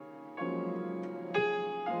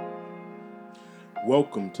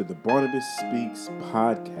Welcome to the Barnabas Speaks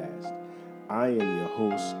podcast. I am your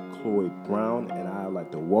host, Cloyd Brown, and I'd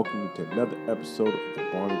like to welcome you to another episode of the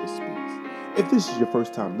Barnabas Speaks. If this is your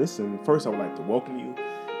first time listening, first I would like to welcome you.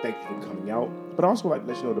 Thank you for coming out. But I also would like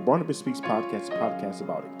to let you know the Barnabas Speaks podcast is a podcast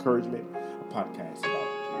about encouragement, a podcast about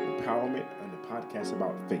empowerment, and a podcast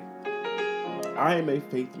about faith. I am a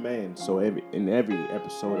faith man, so in every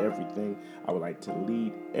episode, everything, I would like to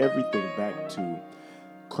lead everything back to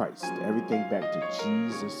Christ, everything back to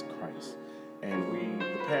Jesus Christ. And the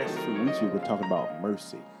past few weeks, we've been talking about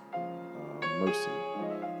mercy. Mercy.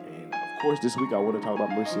 And of course, this week I want to talk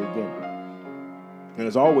about mercy again. And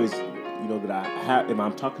as always, that if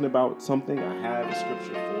I'm talking about something, I have a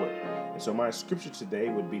scripture for it. And so my scripture today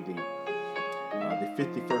would be the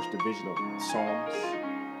 51st division of Psalms.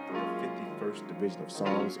 The 51st division of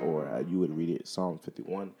Psalms, or you would read it Psalm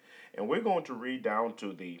 51. And we're going to read down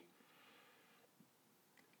to the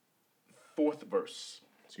fourth verse.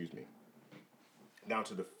 Down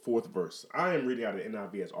to the fourth verse. I am reading out of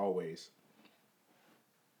NIV as always.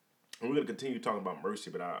 And we're going to continue talking about mercy,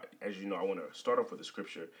 but as you know, I want to start off with the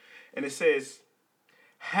scripture. And it says,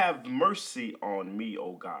 "Have mercy on me,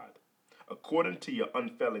 O God, according to your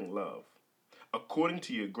unfailing love, according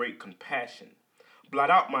to your great compassion. Blot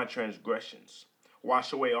out my transgressions,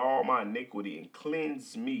 wash away all my iniquity, and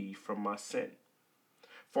cleanse me from my sin.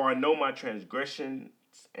 For I know my transgression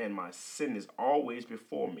and my sin is always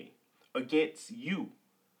before me. Against you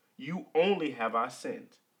only have I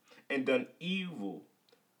sinned, and done evil,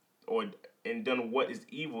 and done what is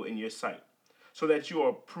evil in your sight, so that you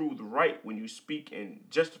are proved right when you speak and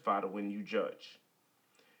justified when you judge."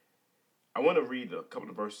 I want to read a couple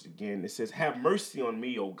of verses again. It says, "Have mercy on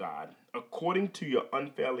me, O God, according to your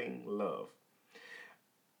unfailing love,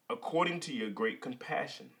 according to your great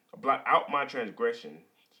compassion. Blot out my transgression,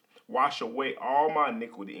 wash away all my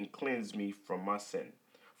iniquity, and cleanse me from my sin.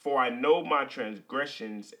 For I know my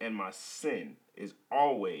transgressions and my sin is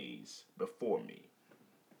always before me."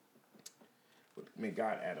 May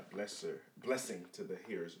God add a blessing to the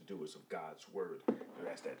hearers and doers of God's word.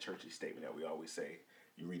 That's that churchy statement that we always say.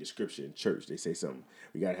 You read a scripture in church, they say something.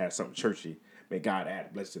 We got to have something churchy. May God add a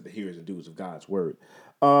blessing to the hearers and doers of God's word.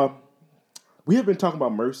 We have been talking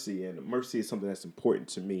about mercy, and mercy is something that's important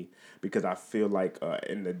to me because I feel like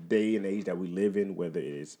in the day and age that we live in, whether it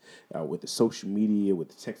is with the social media, with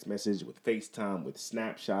the text message, with FaceTime, with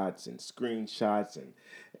snapshots and screenshots and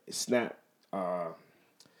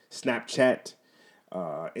Snapchat,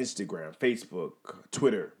 Instagram, Facebook,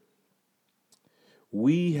 Twitter,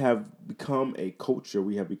 we have become a culture,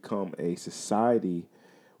 we have become a society,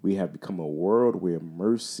 we have become a world where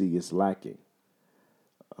mercy is lacking.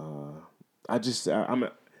 At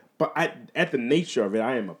the nature of it,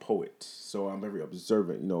 I am a poet, so I'm very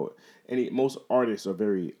observant. Most artists are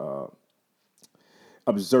very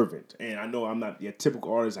observant, and I know I'm not your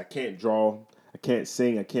typical artist. I can't draw, I can't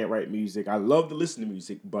sing, I can't write music. I love to listen to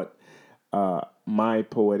music, but my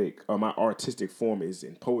artistic form is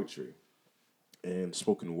in poetry and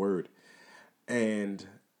spoken word, and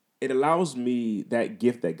it allows me that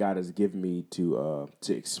gift that God has given me to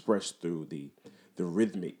express through the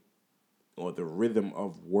rhythmic or the rhythm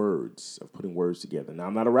of words, of putting words together. Now,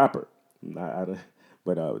 I'm not a rapper,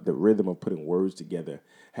 but the rhythm of putting words together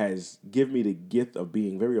has given me the gift of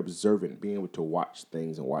being very observant, being able to watch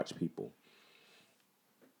things and watch people.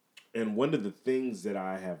 And one of the things that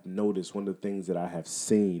I have noticed, one of the things that I have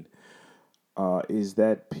seen, is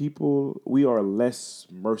that we are less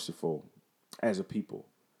merciful as a people.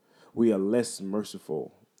 We are less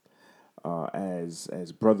merciful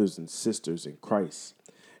as brothers and sisters in Christ.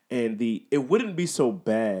 And it wouldn't be so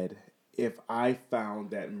bad if I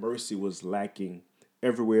found that mercy was lacking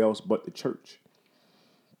everywhere else but the church.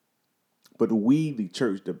 But we, the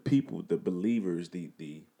church, the people, the believers, the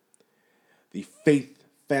faith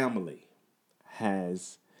family,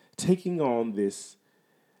 has taken on this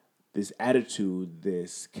attitude,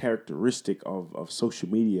 this characteristic of social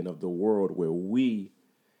media and of the world where we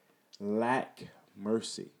lack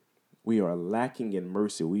mercy. We are lacking in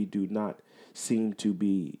mercy. We do not seem to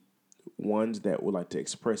be ones that would like to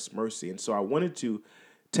express mercy. And so I wanted to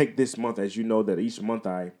take this month, as you know, that each month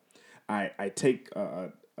I take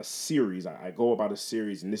a series. I go about a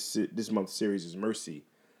series, and this month's series is mercy.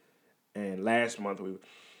 And last month,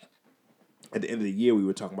 at the end of the year, we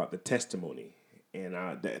were talking about the testimony. And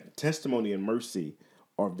the testimony and mercy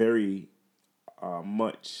are very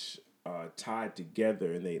much tied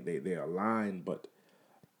together, and they align. But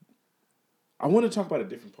I want to talk about a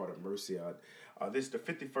different part of mercy. The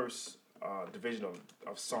 51st division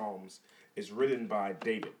of Psalms is written by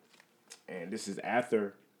David. And this is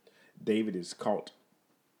after David is caught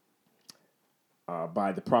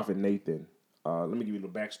by the prophet Nathan. Let me give you a little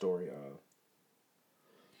backstory.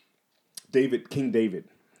 King David,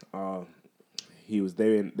 uh, he was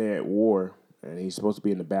there at war, and he's supposed to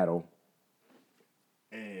be in the battle,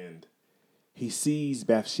 and he sees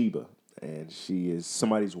Bathsheba, and she is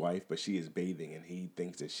somebody's wife, but she is bathing, and he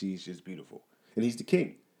thinks that she's just beautiful, and he's the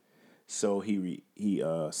king. So he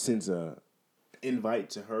sends a invite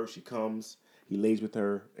to her. She comes, he lays with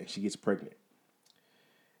her, and she gets pregnant.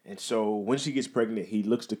 And so when she gets pregnant, he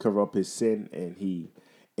looks to cover up his sin, and he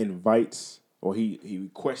invites or he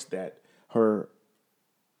requests that her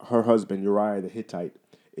her husband Uriah the Hittite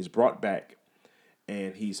is brought back,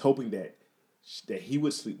 and he's hoping that he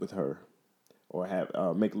would sleep with her or have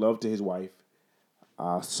make love to his wife,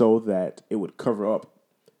 so that it would cover up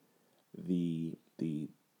the the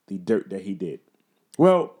dirt that he did.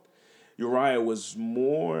 Well, Uriah was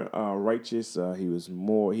more righteous.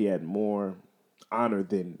 He had more honor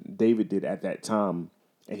than David did at that time,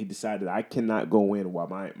 and he decided I cannot go in while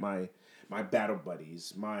my battle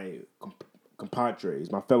buddies, my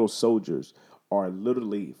compadres, my fellow soldiers are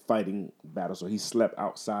literally fighting battle. So he slept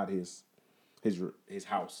outside his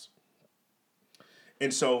house,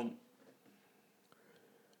 and so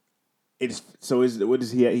what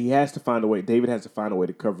does he has to find a way. David has to find a way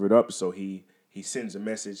to cover it up. So he sends a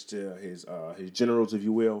message to his generals, if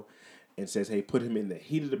you will, and says, "Hey, put him in the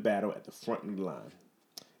heat of the battle at the front of the line."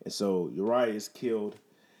 And so Uriah is killed,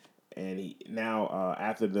 and he now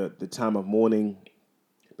after the time of mourning,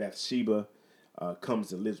 Bathsheba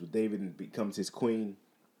comes and lives with David and becomes his queen,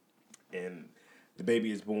 and the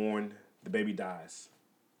baby is born. The baby dies.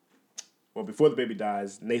 Well, before the baby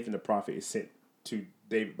dies, Nathan the prophet is sent to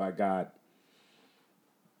David by God.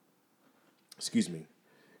 Excuse me,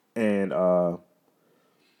 and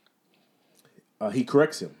he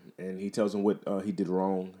corrects him, and he tells him what he did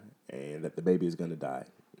wrong, and that the baby is going to die.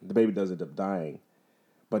 The baby does end up dying,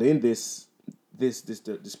 but in this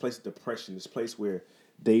place of depression, this place where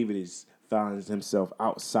David finds himself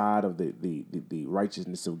outside of the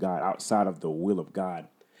righteousness of God, outside of the will of God,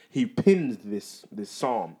 he pins this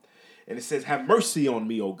psalm, and it says, "Have mercy on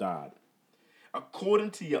me, O God.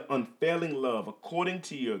 According to your unfailing love, according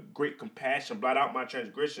to your great compassion, blot out my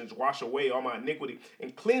transgressions, wash away all my iniquity,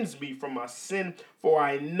 and cleanse me from my sin. For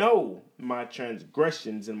I know my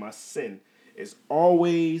transgressions and my sin is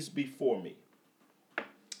always before me."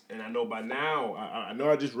 And I know by now, I know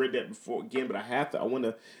I just read that before again, but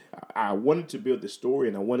I wanted to build the story,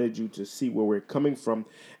 and I wanted you to see where we're coming from.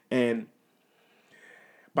 And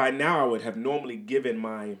by now, I would have normally given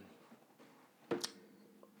my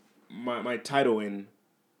title in.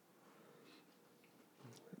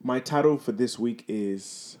 My title for this week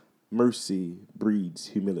is Mercy Breeds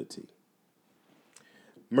Humility.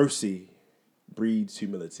 Mercy breeds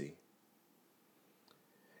humility.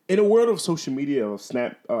 In a world of social media, of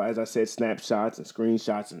as I said, snapshots and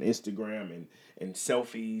screenshots and Instagram and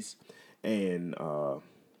selfies and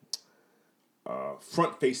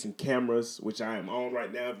front-facing cameras, which I am on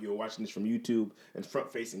right now if you're watching this from YouTube, and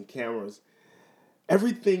front-facing cameras,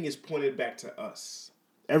 everything is pointed back to us.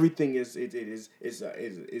 Everything is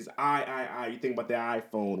I. You think about the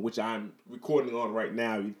iPhone, which I'm recording on right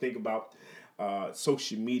now. You think about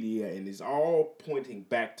social media, and it's all pointing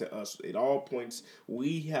back to us. It all points.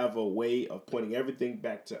 We have a way of pointing everything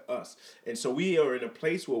back to us, and so we are in a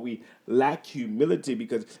place where we lack humility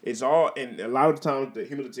because it's all. And a lot of times, the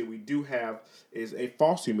humility we do have is a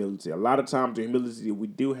false humility. A lot of times, the humility we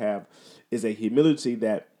do have is a humility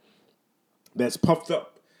that's puffed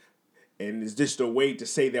up, and it's just a way to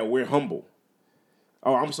say that we're humble.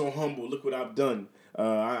 Oh, I'm so humble. Look what I've done.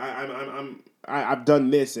 I've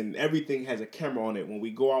done this, and everything has a camera on it. When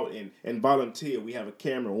we go out and volunteer, we have a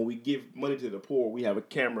camera. When we give money to the poor, we have a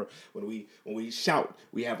camera. When we shout,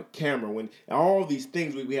 we have a camera. When all these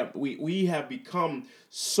things we have become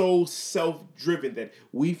so self-driven that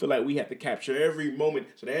we feel like we have to capture every moment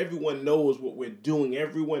so that everyone knows what we're doing.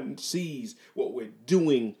 Everyone sees what we're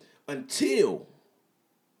doing until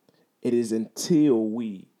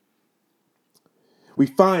we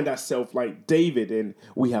find ourselves like David, and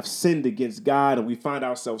we have sinned against God, and we find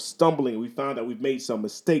ourselves stumbling. We find that we've made some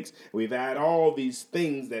mistakes. We've had all these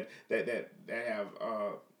things that have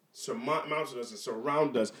surmounted us and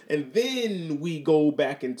surround us, and then we go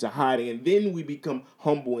back into hiding, and then we become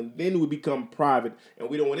humble, and then we become private, and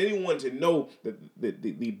we don't want anyone to know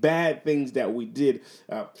the bad things that we did,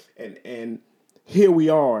 and here we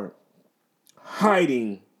are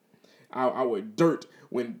hiding our dirt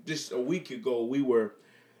when just a week ago we were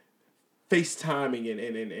FaceTiming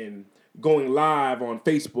and going live on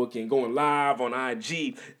Facebook and going live on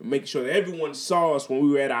IG, making sure that everyone saw us when we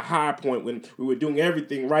were at our high point, when we were doing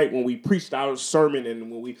everything right, when we preached our sermon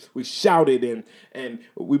and when we shouted and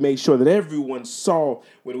we made sure that everyone saw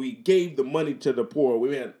when we gave the money to the poor.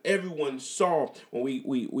 Everyone saw when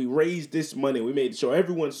we raised this money. We made sure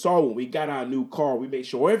everyone saw when we got our new car. We made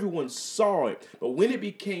sure everyone saw it. But when it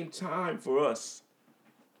became time for us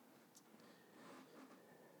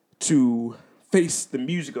to face the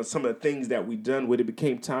music of some of the things that we done, when it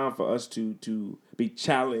became time for us to be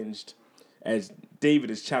challenged, as David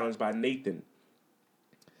is challenged by Nathan,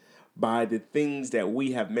 by the things that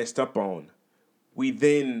we have messed up on, we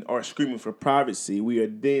then are screaming for privacy. We are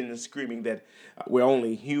then screaming that we're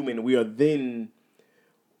only human. We are then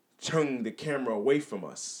turning the camera away from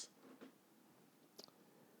us.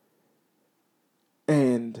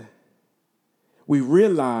 And we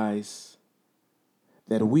realize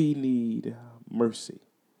that we need mercy.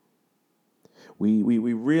 We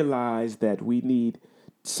realize that we need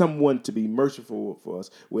someone to be merciful for us.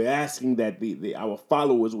 We're asking that our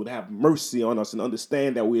followers would have mercy on us and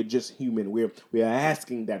understand that we're just human. We are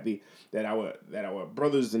asking that our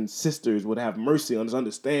brothers and sisters would have mercy on us,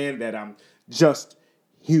 understand that I'm just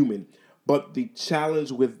human. But the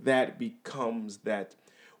challenge with that becomes that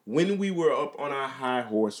when we were up on our high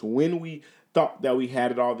horse, when we thought that we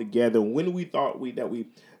had it all together, when we thought that we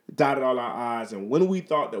dotted all our I's, and when we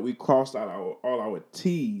thought that we crossed out all our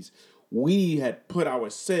T's, we had put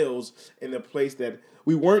ourselves in a place that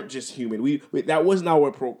we weren't just human. We that wasn't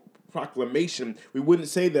our proclamation. We wouldn't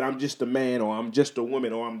say that I'm just a man or I'm just a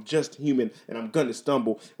woman or I'm just human and I'm gonna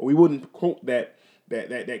stumble. Or we wouldn't quote that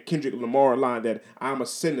Kendrick Lamar line that I'm a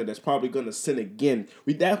sinner that's probably gonna sin again.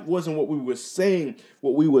 That wasn't what we were saying.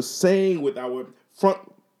 What we were saying with our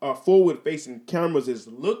forward-facing cameras is,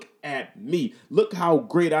 look at me. Look how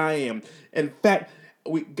great I am. In fact,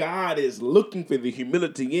 God is looking for the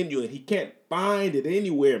humility in you, and he can't find it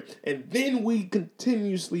anywhere. And then we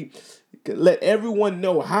continuously let everyone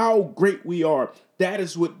know how great we are. That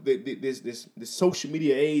is what the social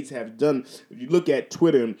media aides have done. If you look at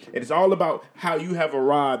Twitter, and it's all about how you have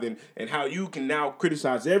arrived and how you can now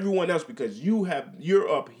criticize everyone else because you're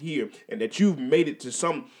up here and that you've made it to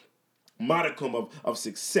some modicum of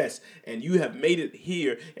success and you have made it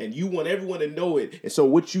here and you want everyone to know it. And so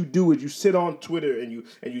what you do is you sit on Twitter and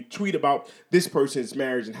you tweet about this person's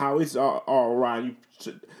marriage and how it's all right.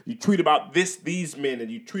 You tweet about these men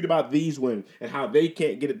and you tweet about these women and how they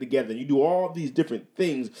can't get it together. And you do all these different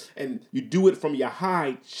things and you do it from your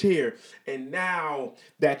high chair. And now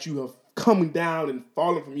that you have come down and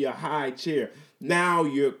fallen from your high chair, now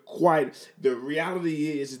the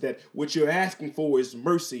reality is that what you're asking for is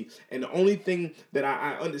mercy. And the only thing that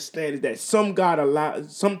I understand is that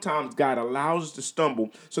sometimes God allows us to stumble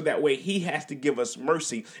so that way he has to give us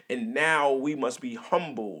mercy. And now we must be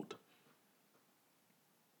humbled.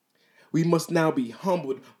 We must now be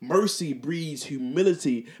humbled. Mercy breeds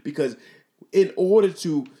humility because in order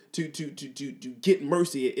to get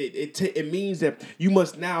mercy, it means that you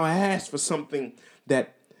must now ask for something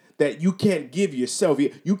that you can't give yourself.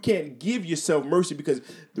 You can't give yourself mercy because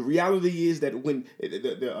the reality is that when in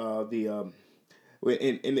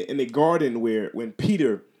the garden when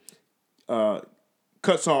Peter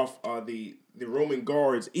cuts off the Roman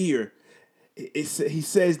guard's ear, he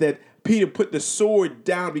says that Peter put the sword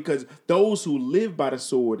down because those who live by the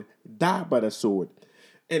sword die by the sword.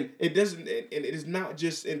 And it is not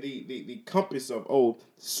just in the compass of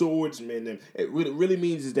swordsmen, and it really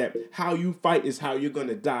means is that how you fight is how you're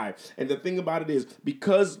gonna die. And the thing about it is,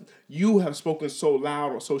 because you have spoken so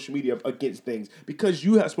loud on social media against things, because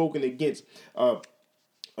you have spoken against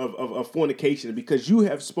of fornication, because you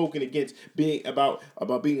have spoken against being about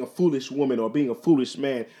being a foolish woman or being a foolish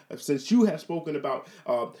man, since you have spoken about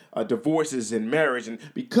divorces and marriage, and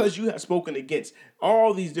because you have spoken against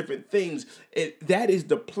all these different things, that is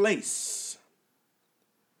the place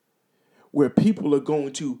where people are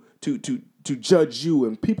going to judge you,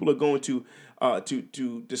 and people are going to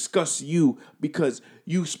discuss you because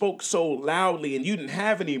you spoke so loudly and you didn't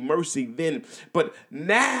have any mercy then. But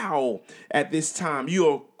now, at this time, you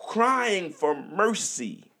are crying for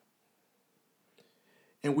mercy.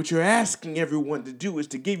 And what you're asking everyone to do is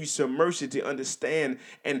to give you some mercy to understand.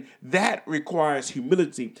 And that requires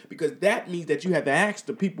humility, because that means that you have to ask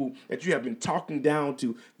the people that you have been talking down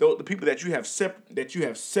to, the people that you have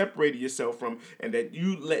separated yourself from, and that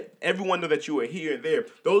you let everyone know that you are here and there.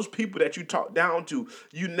 Those people that you talk down to,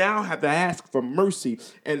 you now have to ask for mercy.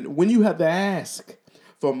 And when you have to ask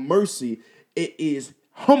for mercy, it is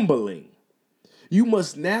humbling. You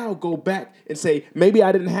must now go back and say, maybe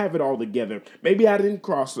I didn't have it all together. Maybe I didn't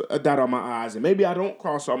cross a dot on my I's, and maybe I don't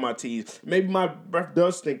cross all my T's. Maybe my breath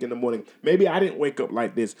does stink in the morning. Maybe I didn't wake up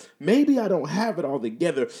like this. Maybe I don't have it all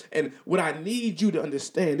together. And what I need you to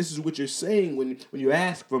understand, this is what you're saying when you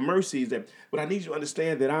ask for mercy, is that what I need you to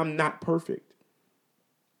understand that I'm not perfect.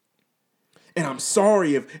 And I'm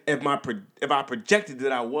sorry if I projected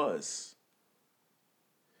that I was.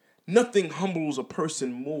 Nothing humbles a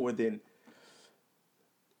person more than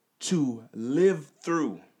to live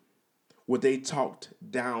through what they talked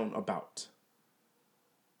down about.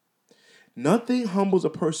 Nothing humbles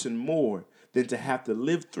a person more than to have to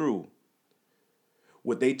live through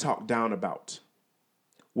what they talk down about.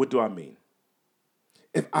 What do I mean?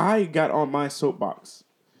 If I got on my soapbox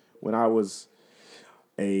when I was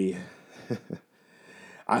I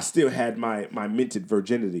still had my minted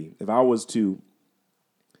virginity. If I was to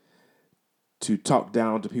talk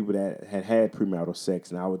down to people that had premarital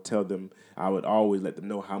sex, and I would tell them, I would always let them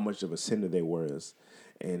know how much of a sinner they were,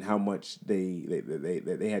 and how much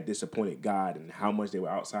they had disappointed God, and how much they were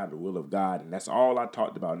outside the will of God, and that's all I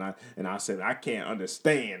talked about. And I said, I can't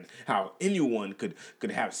understand how anyone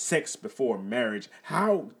could have sex before marriage.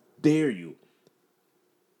 How dare you?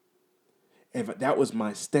 And that was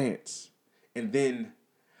my stance. And then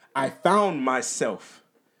I found myself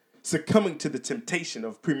succumbing to the temptation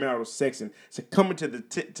of premarital sex and succumbing to the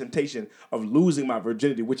temptation of losing my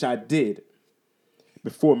virginity, which I did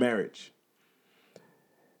before marriage.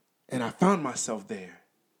 And I found myself there.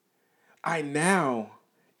 I now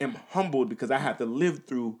am humbled because I had to live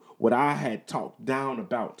through what I had talked down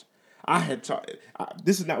about.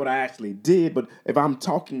 This is not what I actually did, but if I'm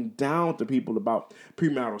talking down to people about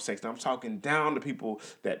premarital sex, I'm talking down to people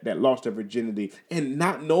that lost their virginity and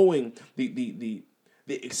not knowing the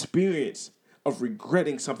experience of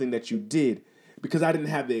regretting something that you did because I didn't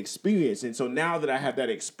have the experience. And so now that I have that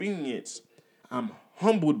experience, I'm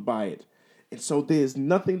humbled by it. And so there's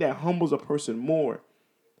nothing that humbles a person more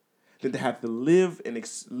than to have to live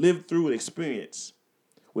through and experience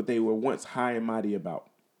what they were once high and mighty about.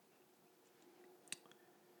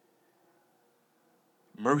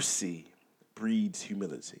 Mercy breeds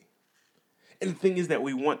humility. And the thing is that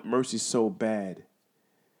we want mercy so bad,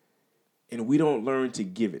 and we don't learn to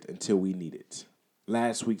give it until we need it.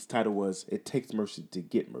 Last week's title was, It Takes Mercy to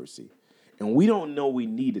Get Mercy. And we don't know we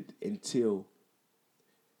need it until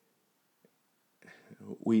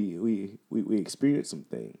we experience some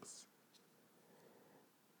things.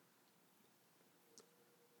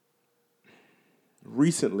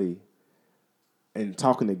 Recently, in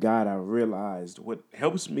talking to God, I realized what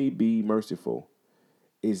helps me be merciful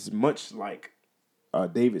is much like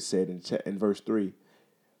David said in verse 3,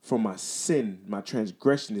 for my sin, my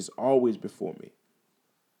transgression is always before me.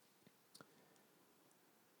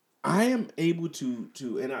 I am able to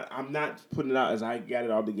and I'm not putting it out as I got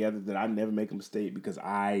it all together that I never make a mistake, because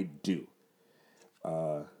I do.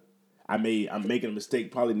 I'm making a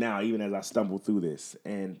mistake probably now, even as I stumble through this.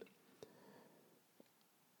 And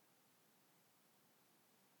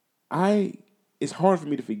it's hard for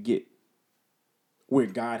me to forget where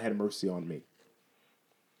God had mercy on me.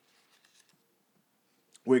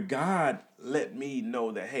 Where God let me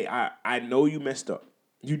know that, hey, I know you messed up.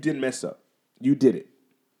 You didn't mess up. You did it.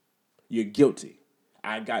 You're guilty.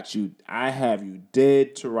 I got you. I have you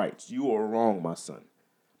dead to rights. You are wrong, my son.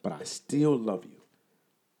 But I still love you.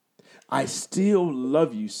 I still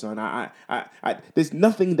love you, son. There's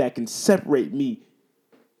nothing that can separate me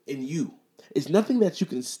and you. It's nothing that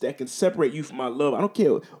can separate you from my love. I don't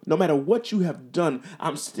care. No matter what you have done,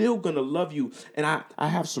 I'm still gonna love you, and I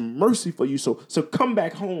have some mercy for you. So come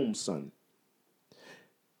back home, son.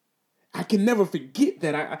 I can never forget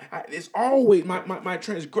that. It's always my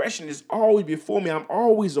transgression is always before me. I'm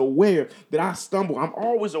always aware that I stumble. I'm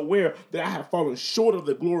always aware that I have fallen short of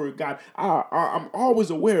the glory of God. I'm always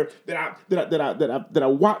aware that I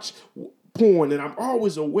watch porn, and I'm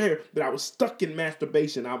always aware that I was stuck in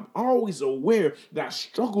masturbation. I'm always aware that I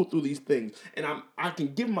struggled through these things, and I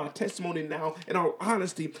can give my testimony now in all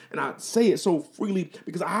honesty, and I say it so freely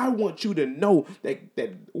because I want you to know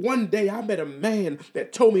that one day I met a man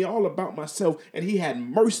that told me all about myself, and he had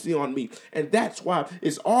mercy on me, and that's why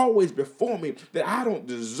it's always before me that I don't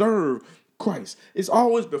deserve Christ. It's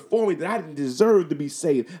always before me that I didn't deserve to be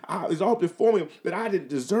saved. It's all before me that I didn't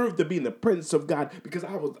deserve to be in the presence of God, because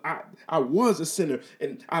I was a sinner,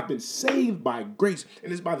 and I've been saved by grace,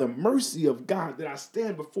 and it's by the mercy of God that I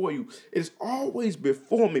stand before you. It's always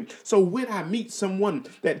before me. So when I meet someone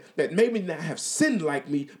that maybe not have sinned like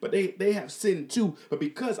me, but they have sinned too, but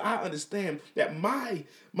because I understand that my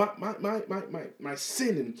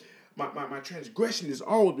sin and my transgression is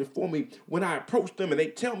always before me. When I approach them and they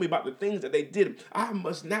tell me about the things that they did, I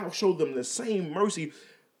must now show them the same mercy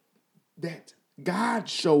that God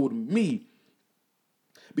showed me,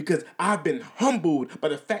 because I've been humbled by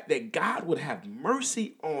the fact that God would have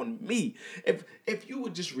mercy on me. If you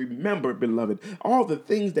would just remember, beloved, all the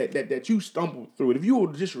things that you stumbled through, if you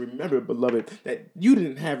would just remember, beloved, that you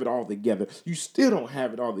didn't have it all together, you still don't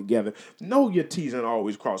have it all together. No, your T's aren't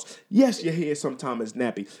always crossed. Yes, your hair sometimes is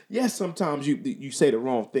nappy. Yes, sometimes you say the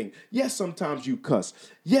wrong thing. Yes, sometimes you cuss.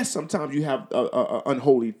 Yes, sometimes you have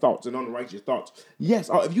unholy thoughts and unrighteous thoughts. Yes,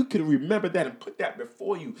 if you could remember that and put that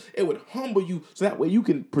before you, it would humble you so that way you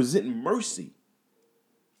can present mercy.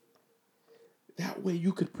 That way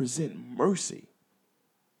you could present mercy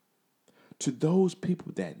to those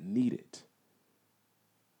people that need it.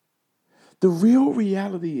 The real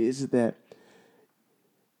reality is that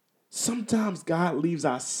sometimes God leaves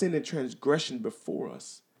our sin and transgression before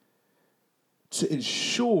us to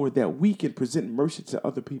ensure that we can present mercy to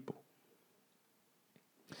other people.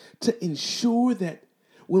 To ensure that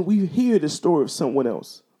when we hear the story of someone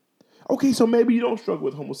else, okay, so maybe you don't struggle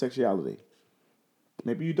with homosexuality.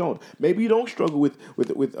 Maybe you don't. Maybe you don't struggle with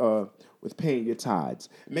paying your tithes.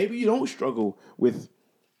 Maybe you don't struggle with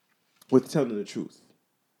telling the truth.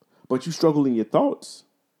 But you struggle in your thoughts.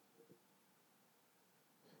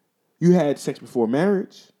 You had sex before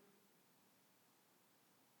marriage.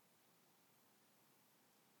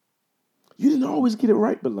 You didn't always get it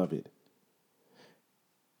right, beloved.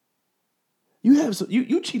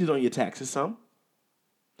 You cheated on your taxes some.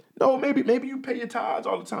 No, maybe you pay your tithes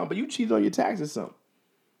all the time, but you cheated on your taxes some.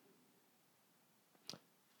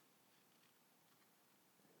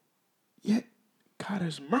 Yet God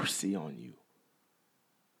has mercy on you.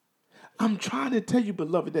 I'm trying to tell you,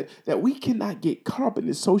 beloved, that we cannot get caught up in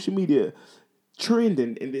this social media trend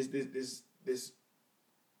and this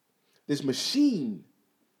machine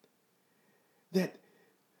that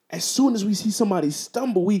as soon as we see somebody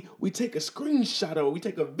stumble, we take a screenshot or we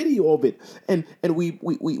take a video of it and we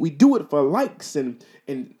do it for likes and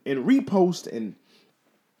repost and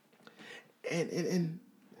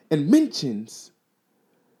mentions.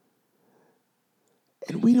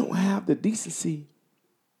 And we don't have the decency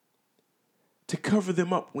to cover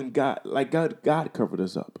them up when God covered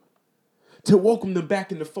us up. To welcome them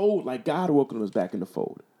back in the fold like God welcomed us back in the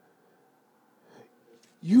fold.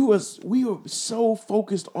 We are so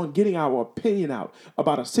focused on getting our opinion out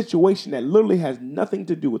about a situation that literally has nothing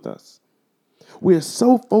to do with us. We're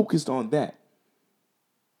so focused on that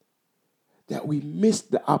we miss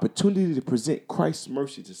the opportunity to present Christ's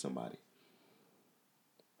mercy to somebody.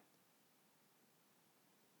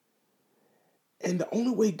 And the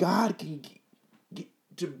only way God can get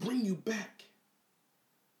to bring you back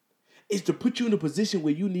is to put you in a position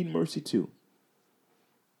where you need mercy too.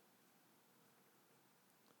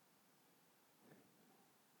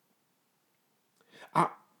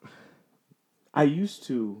 I used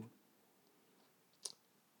to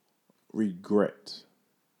regret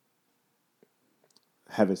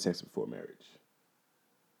having sex before marriage.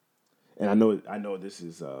 And I know this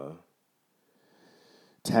is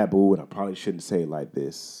taboo and I probably shouldn't say it like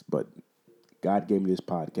this, but God gave me this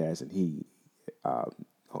podcast and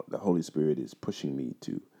the Holy Spirit is pushing me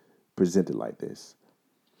to present it like this.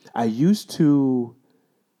 I used to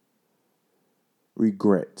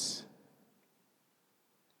regret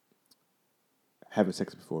having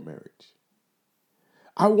sex before marriage.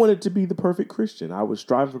 I wanted to be the perfect Christian. I was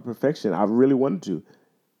striving for perfection. I really wanted to.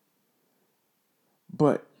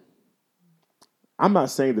 But I'm not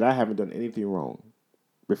saying that I haven't done anything wrong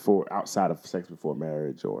before, outside of sex before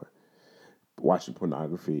marriage or watching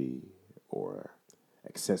pornography or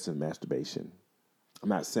excessive masturbation. I'm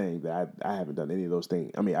not saying that I haven't done any of those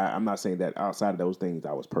things. I mean, I'm not saying that outside of those things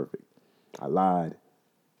I was perfect. I lied.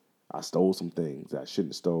 I stole some things that I shouldn't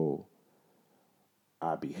have stole.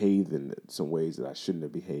 I behaved in some ways that I shouldn't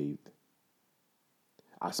have behaved.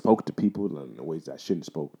 I spoke to people in ways that I shouldn't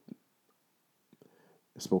have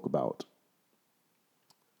spoke about,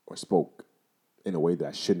 or spoke in a way that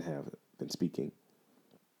I shouldn't have been speaking.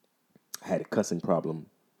 I had a cussing problem.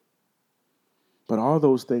 But all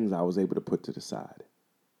those things I was able to put to the side.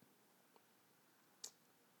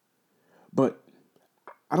 But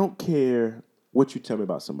I don't care what you tell me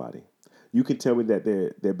about somebody. You can tell me that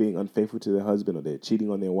they're being unfaithful to their husband or they're cheating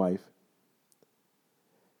on their wife.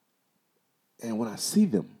 And when I see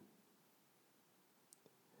them,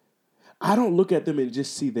 I don't look at them and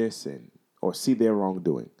just see their sin or see their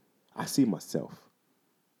wrongdoing. I see myself.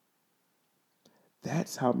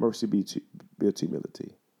 That's how mercy builds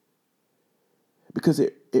humility. Because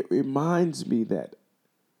it reminds me that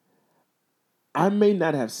I may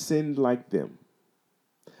not have sinned like them.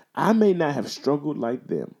 I may not have struggled like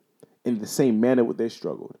them in the same manner what they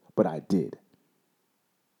struggled, but I did.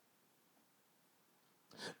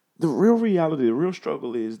 The real reality, the real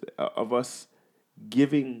struggle is of us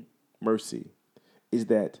giving mercy is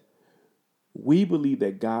that we believe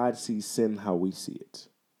that God sees sin how we see it.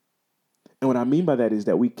 And what I mean by that is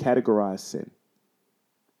that we categorize sin.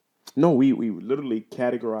 No, we literally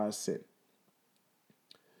categorize sin.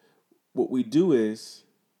 What we do is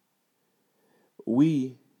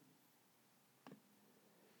we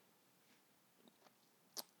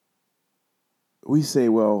say,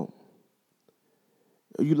 well,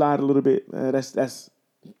 you lied a little bit. That's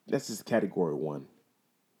just category one.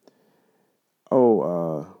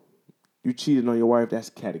 Oh, you cheated on your wife. That's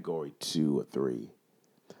category 2 or 3.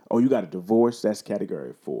 Oh, you got a divorce. That's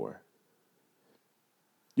category 4.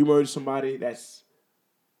 You murdered somebody. That's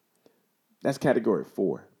category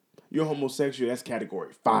 4. You're homosexual. That's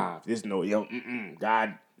category 5. There's no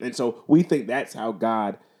God. And so we think that's how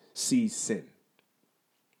God sees sin.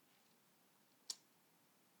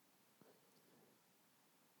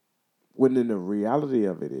 When in the reality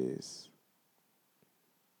of it is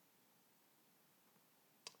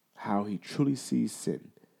how he truly sees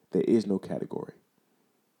sin, there is no category.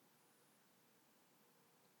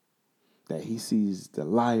 That he sees the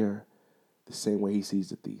liar the same way he sees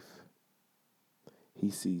the thief.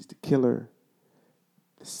 He sees the killer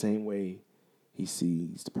the same way he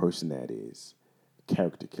sees the person that is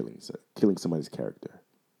character killing somebody's character.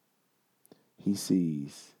 He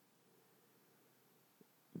sees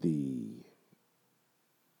the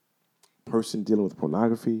person dealing with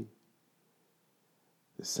pornography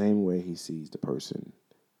the same way he sees the person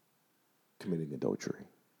committing adultery.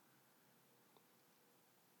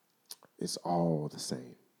 It's all the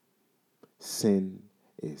same. Sin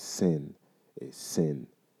is sin is sin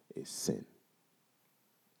is sin.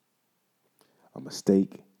 A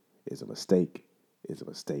mistake is a mistake is a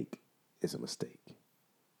mistake is a mistake.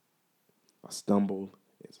 A stumble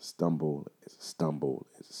is a stumble is a stumble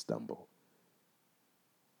is a stumble.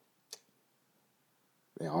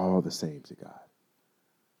 They're all the same to God.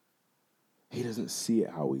 He doesn't see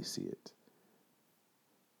it how we see it.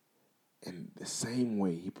 In the same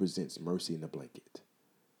way he presents mercy in a blanket.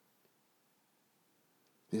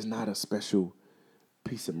 There's not a special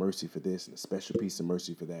piece of mercy for this and a special piece of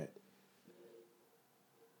mercy for that.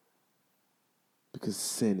 Because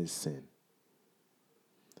sin is sin.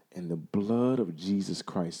 And the blood of Jesus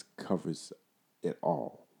Christ covers it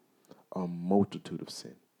all. A multitude of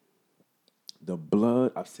sin. The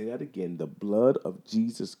blood, I'll say that again, the blood of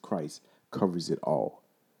Jesus Christ covers it all.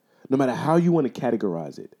 No matter how you want to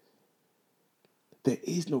categorize it, there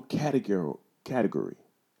is no category.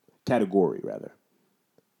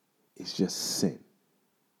 It's just sin.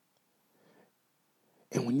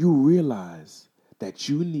 And when you realize that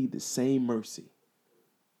you need the same mercy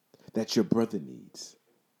that your brother needs,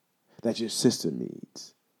 that your sister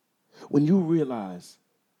needs, when you realize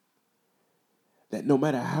that no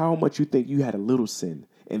matter how much you think you had a little sin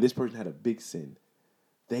and this person had a big sin,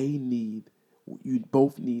 you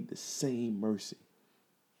both need the same mercy.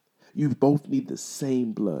 You both need the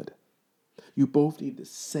same blood. You both need the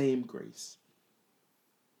same grace.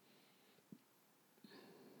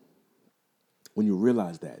 When you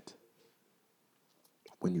realize that,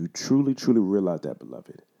 when you truly, truly realize that,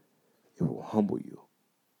 beloved, it will humble you.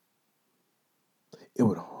 It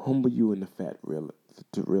would humble you in the fact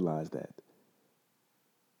to realize that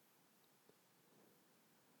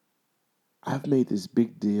I've made this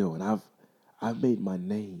big deal and I've made my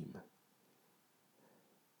name.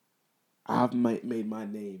 I've made my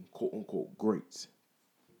name, quote unquote, great.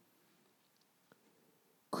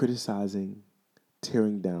 Criticizing,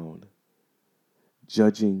 tearing down,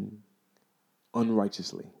 judging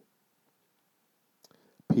unrighteously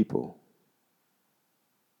people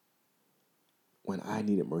when I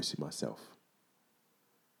needed mercy myself.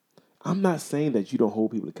 I'm not saying that you don't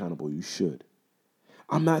hold people accountable. You should.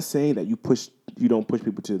 I'm not saying that you don't push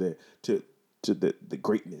people to the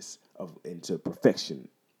greatness of and to perfection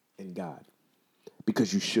in God,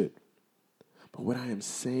 because you should. But what I am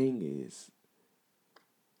saying is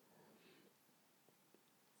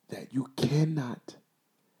that you cannot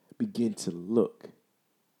begin to look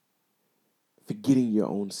forgetting your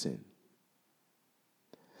own sin.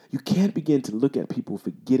 You can't begin to look at people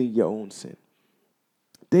forgetting your own sin.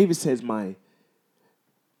 David says, my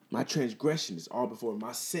transgression is all before me.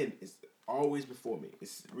 My sin is always before me.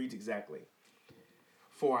 It reads exactly.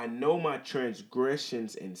 For I know my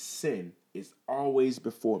transgressions and sin is always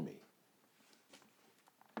before me.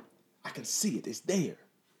 I can see it. It's there.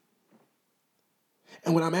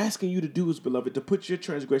 And what I'm asking you to do is, beloved, to put your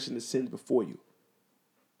transgression and sins before you.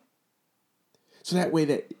 So that way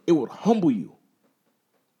that it would humble you.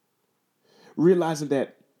 Realizing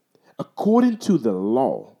that according to the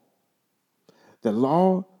law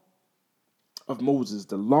of Moses,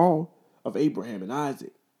 the law of Abraham and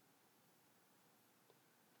Isaac,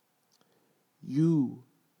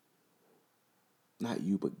 not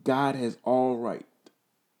you, but God has all right.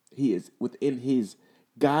 He is within his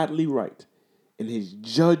godly right and his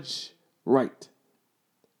judge right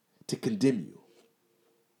to condemn you.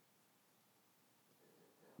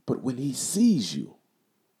 But when he sees you,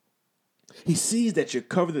 he sees that you're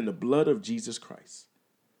covered in the blood of Jesus Christ.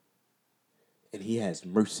 And he has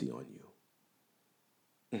mercy on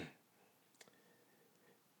you.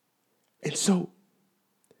 And so,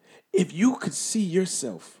 if you could see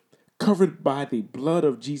yourself covered by the blood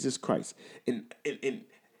of Jesus Christ and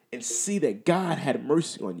see that God had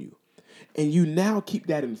mercy on you, and you now keep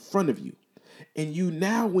that in front of you, and you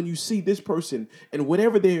now, when you see this person and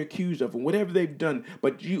whatever they're accused of and whatever they've done,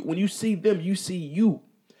 but when you see them, you see you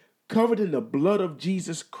covered in the blood of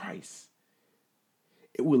Jesus Christ,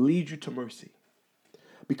 it will lead you to mercy.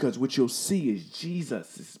 Because what you'll see is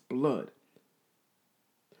Jesus' blood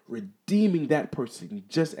redeeming that person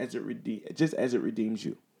just as it redeems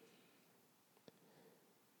you.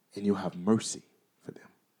 And you'll have mercy for them.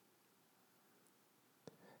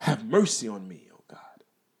 Have mercy on me, O God,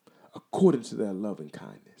 according to their love and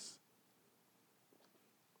kindness.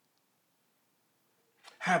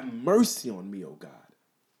 Have mercy on me, O God.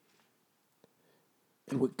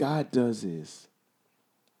 And what God does is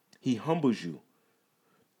he humbles you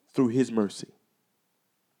through his mercy.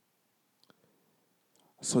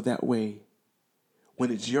 So that way,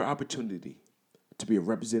 when it's your opportunity to be a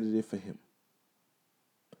representative for him,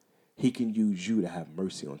 he can use you to have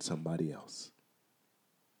mercy on somebody else.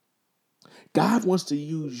 God wants to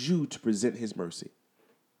use you to present his mercy.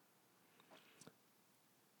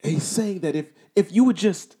 And he's saying that if you would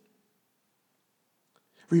just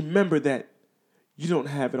remember that you don't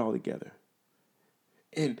have it all together,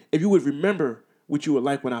 and if you would remember what you were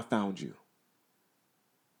like when I found you,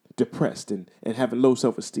 depressed and having low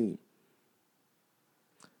self-esteem.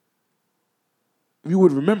 If you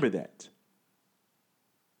would remember that.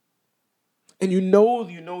 And you know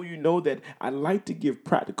that I like to give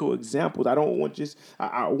practical examples. I don't want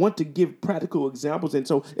I want to give practical examples. And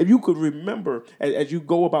so if you could remember as you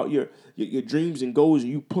go about your dreams and goals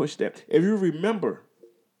and you push that, if you remember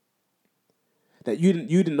that you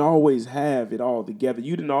didn't always have it all together.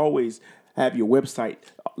 You didn't always have your website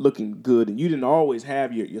looking good, and you didn't always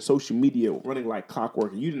have your social media running like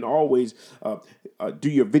clockwork, and you didn't always do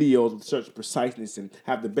your videos with such preciseness and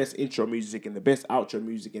have the best intro music and the best outro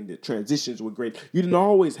music, and the transitions were great. You didn't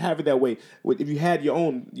always have it that way. If you had your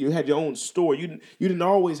own store, you didn't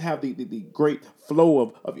always have the great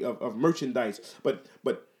flow of merchandise, but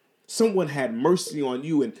someone had mercy on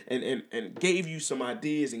you and gave you some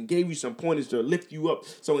ideas and gave you some pointers to lift you up.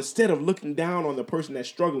 So instead of looking down on the person that's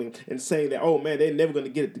struggling and saying that, oh man, they're never going to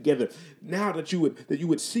get it together, now that you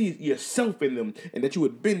would see yourself in them, and that you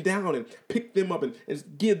would bend down and pick them up and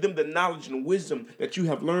give them the knowledge and wisdom that you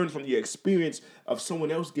have learned from the experience of someone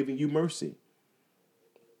else giving you mercy.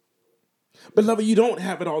 Beloved, you don't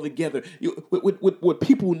have it all together. What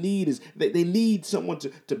people need is that they need someone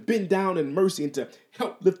to bend down in mercy and to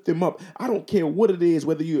help lift them up. I don't care what it is,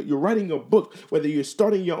 whether you're writing a book, whether you're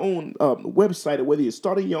starting your own website, or whether you're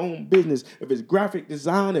starting your own business, if it's graphic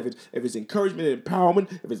design, if it's encouragement and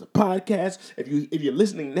empowerment, if it's a podcast, if you're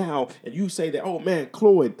listening now and you say that, oh man,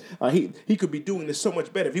 Cloyd, he could be doing this so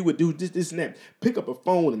much better if he would do this and that. Pick up a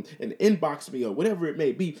phone and inbox me or whatever it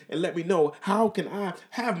may be and let me know, how can I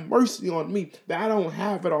have mercy on me that I don't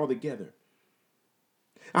have it all together.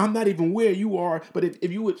 I'm not even where you are, but if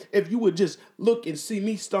you would just look and see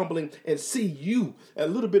me stumbling and see you, a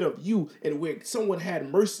little bit of you, and where someone had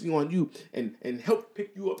mercy on you and help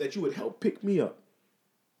pick you up, that you would help pick me up.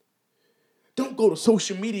 Don't go to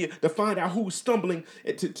social media to find out who's stumbling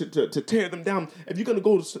and to tear them down. If you're going to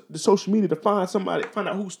go to the social media to find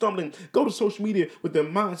out who's stumbling, go to social media with the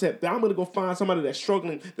mindset that I'm going to go find somebody that's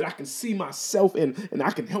struggling that I can see myself in and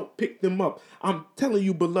I can help pick them up. I'm telling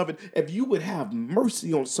you, beloved, if you would have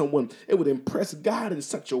mercy on someone, it would impress God in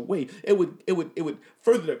such a way. It would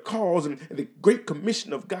further the cause and the great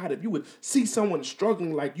commission of God. If you would see someone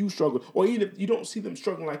struggling like you struggle, or even if you don't see them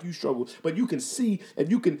struggling like you struggle, but you can see,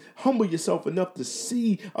 if you can humble yourself yourself enough to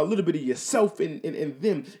see a little bit of yourself in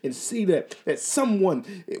them, and see that someone,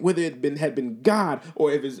 whether had been God,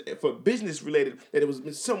 or if it's for business related, that it was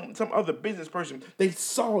some other business person, they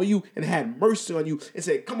saw you and had mercy on you and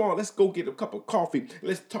said, come on, let's go get a cup of coffee.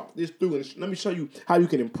 Let's talk this through, and let me show you how you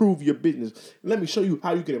can improve your business. Let me show you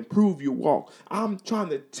how you can improve your walk. I'm trying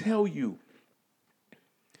to tell you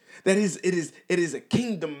that it is a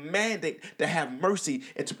kingdom mandate to have mercy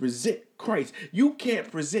and to present Christ. You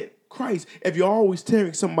can't present Christ if you're always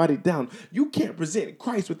tearing somebody down. You can't present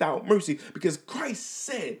Christ without mercy, because Christ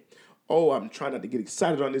said, oh, I'm trying not to get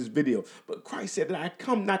excited on this video, but Christ said that I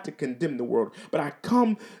come not to condemn the world, but I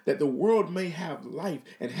come that the world may have life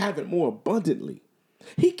and have it more abundantly.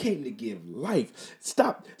 He came to give life.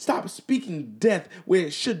 Stop speaking death where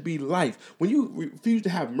it should be life. When you refuse to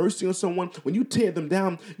have mercy on someone, when you tear them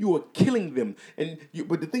down, you are killing them.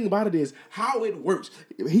 But the thing about it is how it works.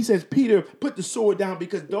 He says, Peter, put the sword down,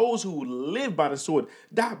 because those who live by the sword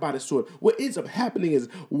die by the sword. What ends up happening is,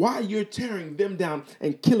 while you're tearing them down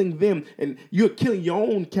and killing them, and you're killing your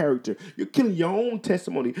own character, you're killing your own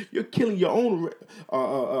testimony, you're killing your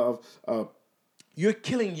own you're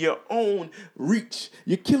killing your own reach.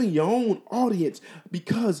 You're killing your own audience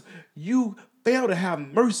because you fail to have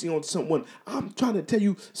mercy on someone. I'm trying to tell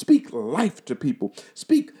you, speak life to people.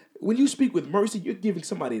 When you speak with mercy, you're giving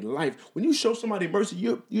somebody life. When you show somebody mercy,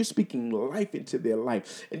 you're speaking life into their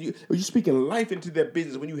life. And you're speaking life into their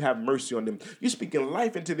business when you have mercy on them. You're speaking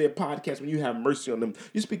life into their podcast when you have mercy on them.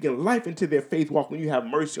 You're speaking life into their faith walk when you have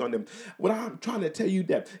mercy on them. What I'm trying to tell you,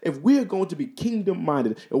 that if we're going to be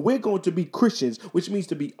kingdom-minded, and we're going to be Christians, which means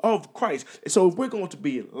to be of Christ, so if we're going to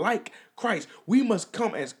be like Christ, we must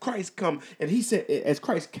come as Christ come. And he said, as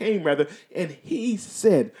Christ came rather, and he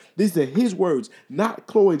said, these are his words, not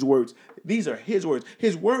Chloe's words. These are his words.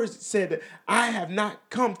 His words said that I have not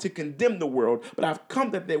come to condemn the world, but I've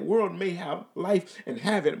come that the world may have life and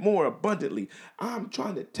have it more abundantly. I'm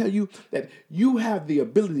trying to tell you that you have the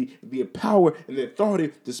ability, the power, and the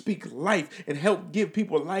authority to speak life and help give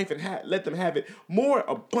people life and let them have it more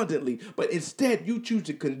abundantly. But instead, you choose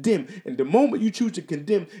to condemn. And the moment you choose to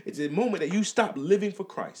condemn, it's the moment that you stop living for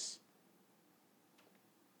Christ.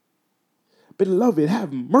 Beloved,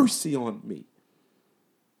 have mercy on me.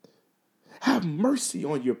 Have mercy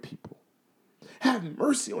on your people. Have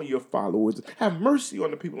mercy on your followers. Have mercy on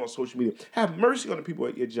the people on social media. Have mercy on the people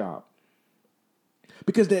at your job.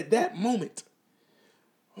 Because at that moment,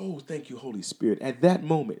 oh, thank you, Holy Spirit. At that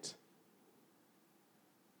moment,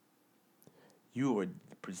 you are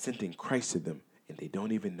presenting Christ to them, and they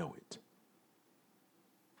don't even know it.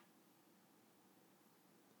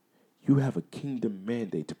 You have a kingdom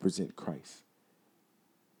mandate to present Christ.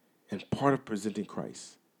 And part of presenting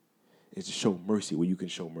Christ is to show mercy where you can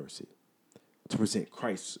show mercy. To present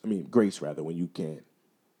grace rather, when you can.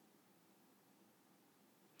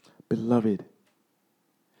 Beloved,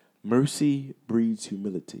 mercy breeds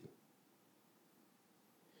humility.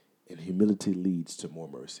 And humility leads to more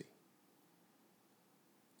mercy.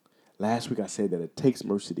 Last week I said that it takes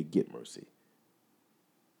mercy to get mercy.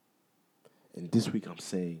 And this week I'm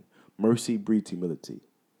saying mercy breeds humility.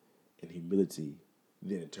 And humility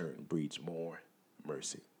then in turn breeds more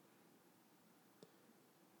mercy.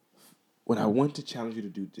 What I want to challenge you to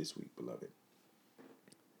do this week, beloved,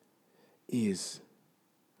 is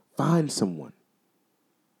find someone.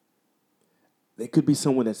 There could be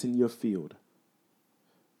someone that's in your field.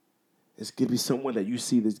 It could be someone that you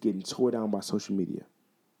see that's getting tore down by social media.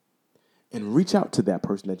 And reach out to that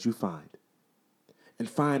person that you find. And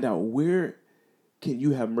find out, where can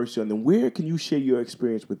you have mercy on them? Where can you share your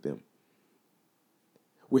experience with them?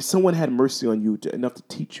 Where someone had mercy on you enough to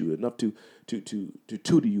teach you, enough to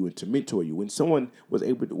tutor you and to mentor you. Where someone was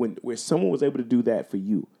able to do that for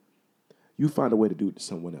you, you find a way to do it to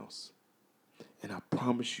someone else. And I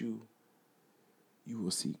promise you, you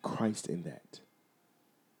will see Christ in that.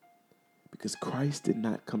 Because Christ did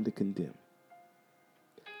not come to condemn,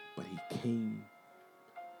 but he came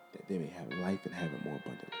that they may have life and have it more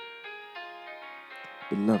abundantly.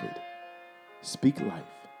 Beloved, speak life,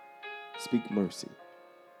 speak mercy,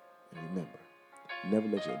 and remember, never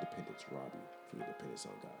let your independence rob you from your dependence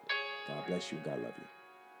on God. God bless you and God love you.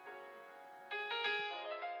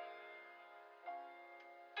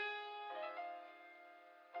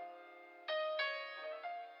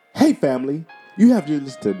 Hey family, you have just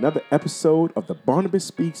listened to another episode of the Barnabas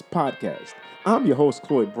Speaks podcast. I'm your host,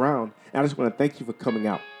 Cloyd Brown, and I just want to thank you for coming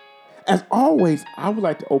out. As always, I would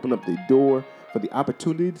like to open up the door for the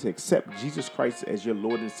opportunity to accept Jesus Christ as your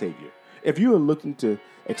Lord and Savior. If you are looking to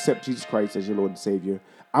accept Jesus Christ as your Lord and Savior,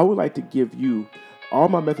 I would like to give you all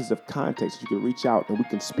my methods of contact so you can reach out and we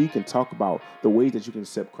can speak and talk about the ways that you can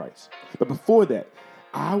accept Christ. But before that,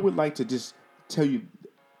 I would like to just tell you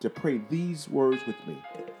to pray these words with me.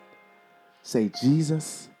 Say,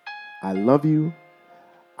 Jesus, I love you.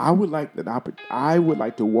 I would like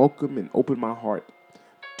to welcome and open my heart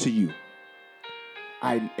to you.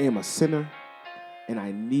 I am a sinner and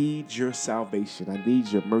I need your salvation. I need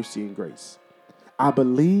your mercy and grace. I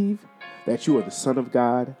believe that you are the Son of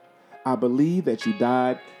God. I believe that you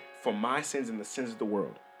died for my sins and the sins of the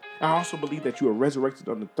world. I also believe that you are resurrected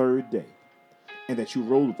on the third day and that you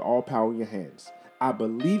rose with all power in your hands. I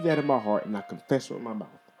believe that in my heart and I confess with my mouth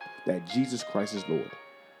that Jesus Christ is Lord.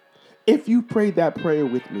 If you prayed that prayer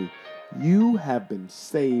with me, you have been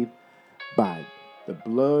saved by the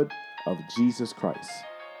blood of Jesus Christ.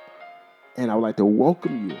 And I would like to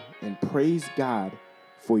welcome you and praise God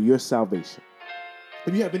for your salvation.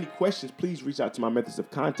 If you have any questions, please reach out to my methods of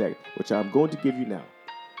contact, which I'm going to give you now.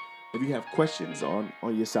 If you have questions on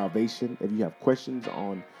your salvation, if you have questions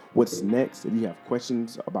on what's next, if you have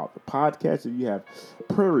questions about the podcast, if you have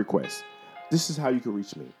prayer requests, this is how you can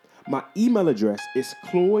reach me. My email address is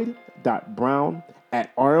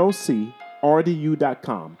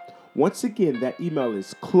cloyd.brown@rlcrdu.com. Once again, that email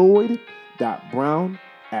is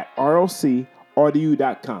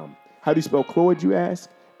cloyd.brown@rlcrdu.com. How do you spell Cloyd, you ask?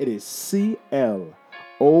 It is CLOYED.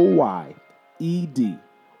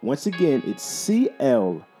 Once again, it's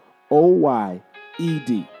CLOYED.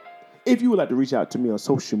 If you would like to reach out to me on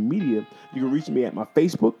social media, you can reach me at my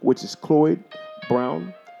Facebook, which is Cloyd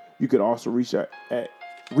Brown. You could also reach me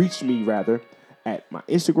at my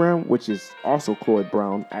Instagram, which is also Cloyd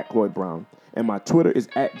Brown, @Cloyd Brown. And my Twitter is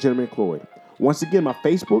 @GentlemanCloyd. Once again, my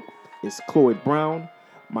Facebook is Cloyd Brown.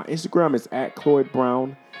 My Instagram is @Cloyd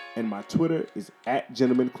Brown. And my Twitter is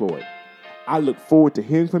 @GentlemanCloyd. I look forward to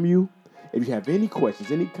hearing from you. If you have any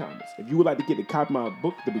questions, any comments, if you would like to get a copy of my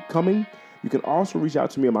book, The Becoming, you can also reach out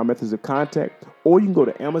to me on my methods of contact, or you can go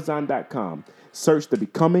to Amazon.com, search The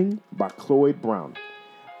Becoming by Cloyd Brown.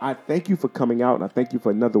 I thank you for coming out, and I thank you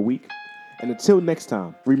for another week. And until next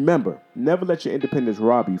time, remember, never let your independence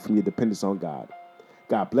rob you from your dependence on God.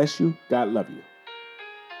 God bless you. God love you.